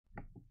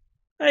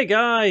Hey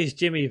guys,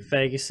 Jimmy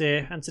Vegas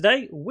here, and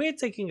today we're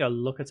taking a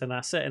look at an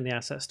asset in the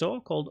asset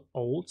store called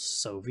Old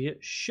Soviet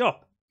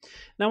Shop.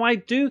 Now, I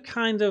do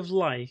kind of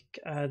like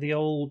the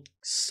old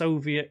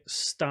Soviet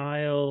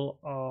style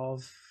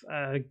of,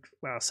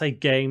 well, I'll say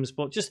games,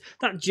 but just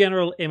that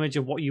general image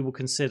of what you would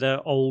consider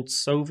old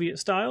Soviet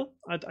style.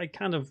 I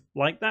kind of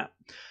like that.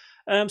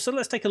 So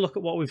let's take a look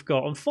at what we've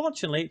got.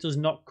 Unfortunately, it does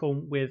not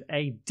come with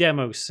a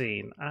demo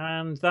scene,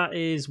 and that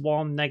is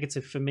one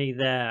negative for me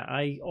there.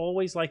 I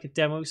always like a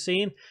demo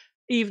scene,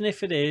 even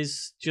if it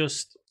is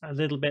just a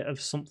little bit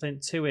of something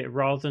to it,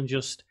 rather than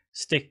just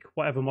stick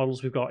whatever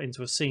models we've got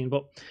into a scene.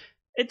 But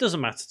it doesn't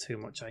matter too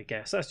much, I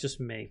guess. That's just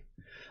me.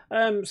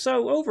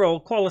 So overall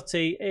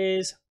quality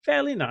is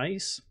fairly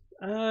nice.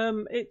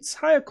 It's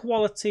higher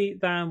quality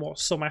than what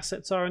some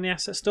assets are in the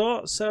asset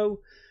store,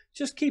 so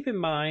just keep in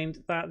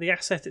mind that the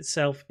asset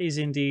itself is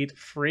indeed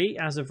free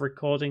as of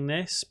recording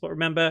this, but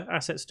remember,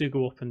 assets do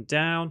go up and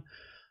down,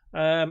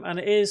 and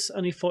it is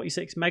only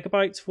 46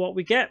 megabytes for what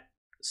we get.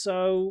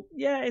 So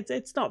yeah,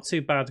 it's not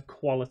too bad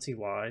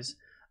quality-wise.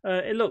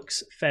 It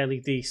looks fairly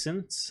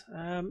decent.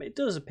 It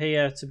does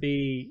appear to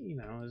be,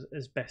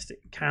 as best it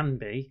can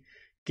be,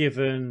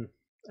 given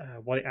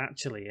what it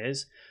actually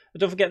is.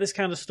 But don't forget, this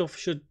kind of stuff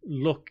should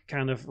look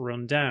kind of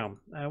run down.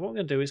 What we're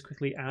going to do is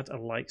quickly add a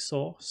light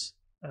source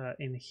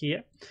in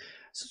here,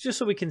 so just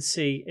so we can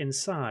see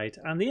inside,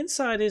 and the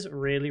inside is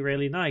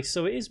really nice.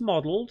 So it is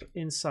modeled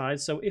inside,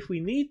 so if we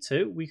need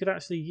to, we could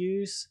actually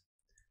use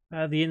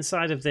the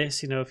inside of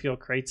this, if you're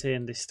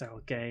creating this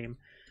style game.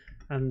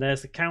 And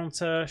there's the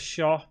counter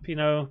shop,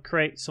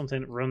 create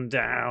something run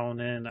down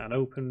in an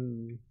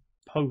open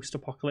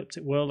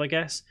post-apocalyptic world, I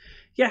guess.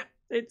 Yeah,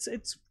 it's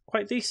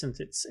quite decent.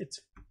 It's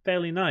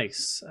fairly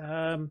nice.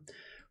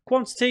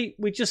 Quantity,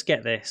 we just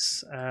get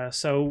this,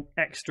 so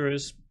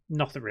extras,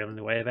 nothing really in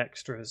the way of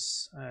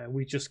extras.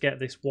 We just get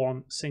this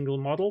one single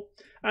model,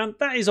 and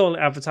that is all it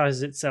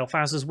advertises itself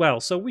as well,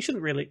 so we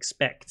shouldn't really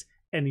expect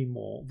any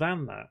more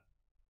than that.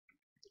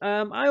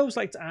 I always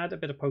like to add a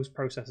bit of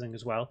post-processing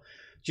as well,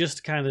 just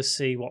to kind of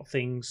see what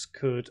things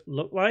could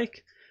look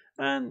like.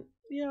 And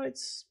it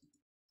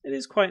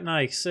is quite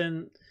nice.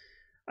 And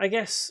I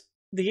guess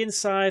the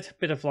inside,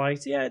 bit of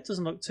light, yeah, it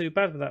doesn't look too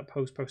bad with that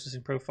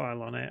post-processing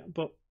profile on it,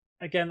 but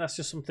again, that's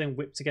just something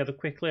whipped together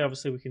quickly.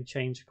 Obviously, we can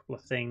change a couple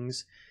of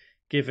things,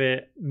 give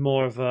it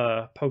more of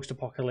a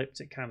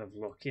post-apocalyptic kind of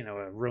look,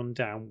 a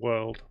rundown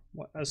world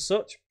as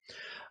such.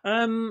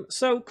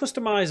 So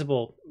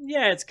customizable,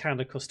 yeah, it's kind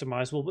of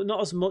customizable, but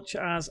not as much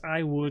as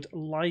I would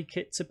like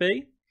it to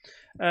be.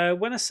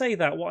 When I say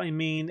that, what I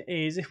mean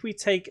is if we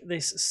take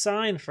this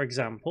sign, for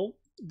example,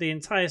 the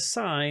entire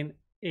sign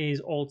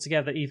is all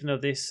together, even though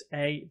this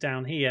A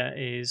down here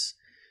is,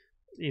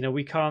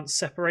 we can't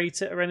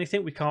separate it or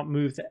anything. We can't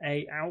move the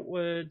A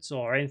outwards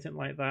or anything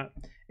like that.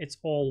 It's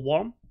all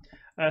one.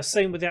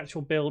 Same with the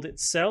actual build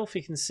itself.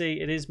 You can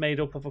see it is made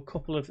up of a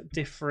couple of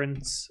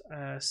different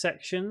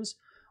sections.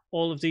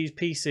 All of these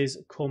pieces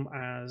come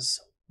as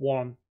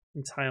one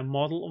entire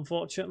model,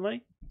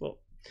 unfortunately, but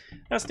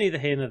that's neither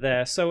here nor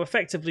there. So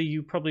effectively,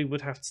 you probably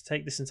would have to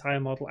take this entire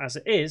model as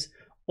it is,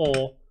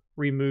 or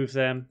remove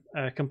them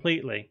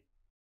completely.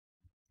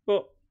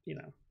 But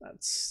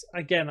that's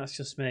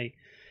just me.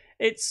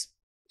 It's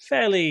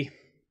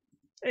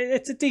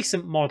a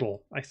decent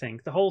model, I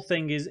think. The whole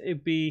thing is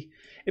it'd be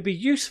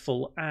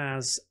useful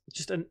as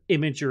just an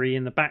imagery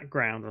in the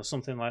background or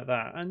something like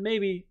that, and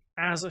maybe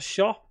as a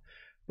shop,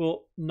 but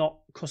not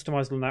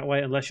customizable in that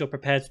way unless you're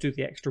prepared to do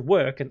the extra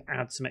work and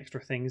add some extra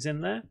things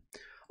in there.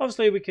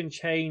 Obviously, we can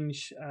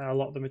change a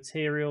lot of the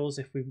materials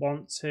if we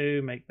want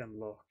to, make them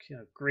look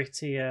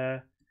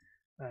grittier,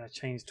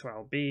 change to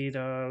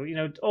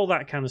albedo, all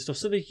that kind of stuff.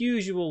 So the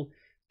usual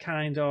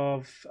kind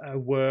of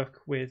work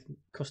with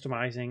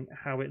customizing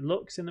how it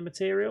looks in the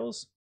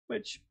materials,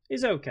 which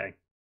is okay.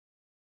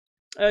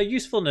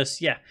 Usefulness,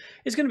 yeah,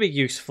 it's going to be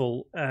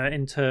useful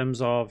in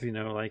terms of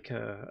like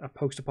a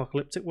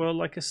post-apocalyptic world,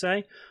 like I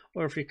say,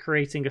 or if you're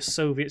creating a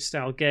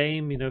Soviet-style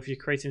game, if you're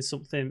creating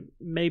something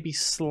maybe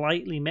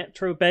slightly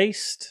Metro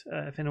based,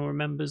 if anyone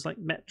remembers like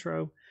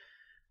Metro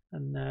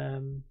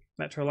and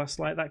Metro Last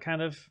Light, that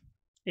kind of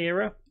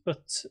era.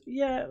 But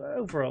yeah,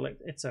 overall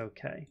it's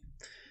okay.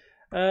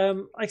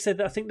 Like I said,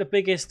 I think the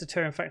biggest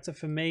deterrent factor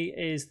for me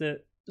is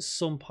that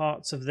some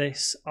parts of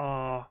this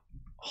are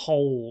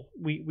whole.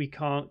 We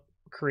can't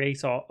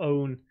create our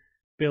own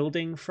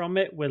building from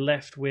it. We're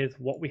left with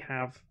what we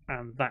have,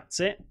 and that's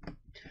it.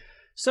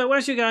 So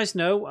as you guys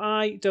know,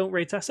 I don't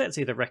rate assets,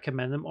 either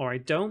recommend them or I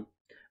don't,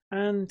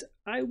 and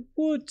I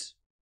would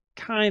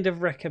kind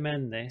of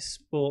recommend this,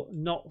 but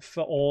not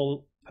for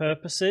all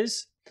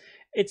purposes.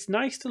 It's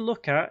nice to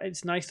look at,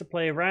 it's nice to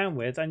play around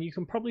with, and you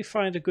can probably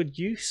find a good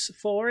use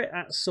for it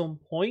at some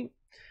point.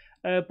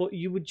 But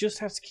you would just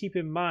have to keep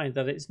in mind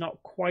that it's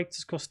not quite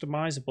as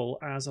customizable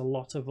as a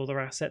lot of other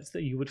assets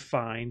that you would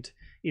find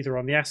either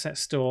on the asset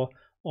store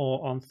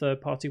or on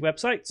third-party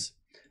websites.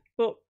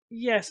 But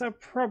yes,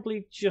 I'd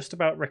probably just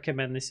about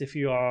recommend this if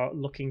you are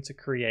looking to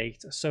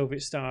create a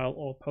Soviet-style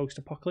or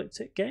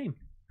post-apocalyptic game.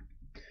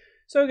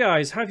 So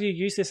guys, have you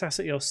used this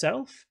asset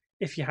yourself?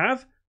 If you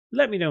have,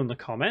 let me know in the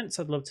comments.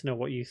 I'd love to know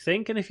what you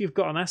think. And if you've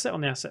got an asset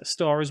on the asset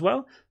store as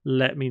well,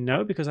 let me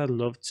know because I'd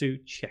love to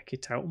check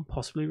it out and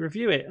possibly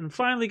review it. And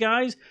finally,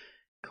 guys,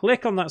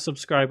 click on that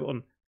subscribe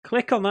button.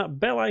 Click on that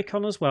bell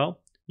icon as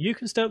well. You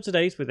can stay up to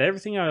date with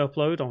everything I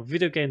upload on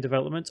video game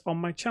development on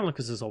my channel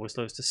because there's always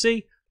loads to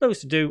see,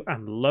 loads to do,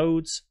 and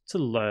loads to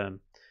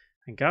learn.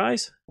 And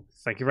guys,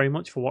 thank you very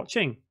much for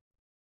watching.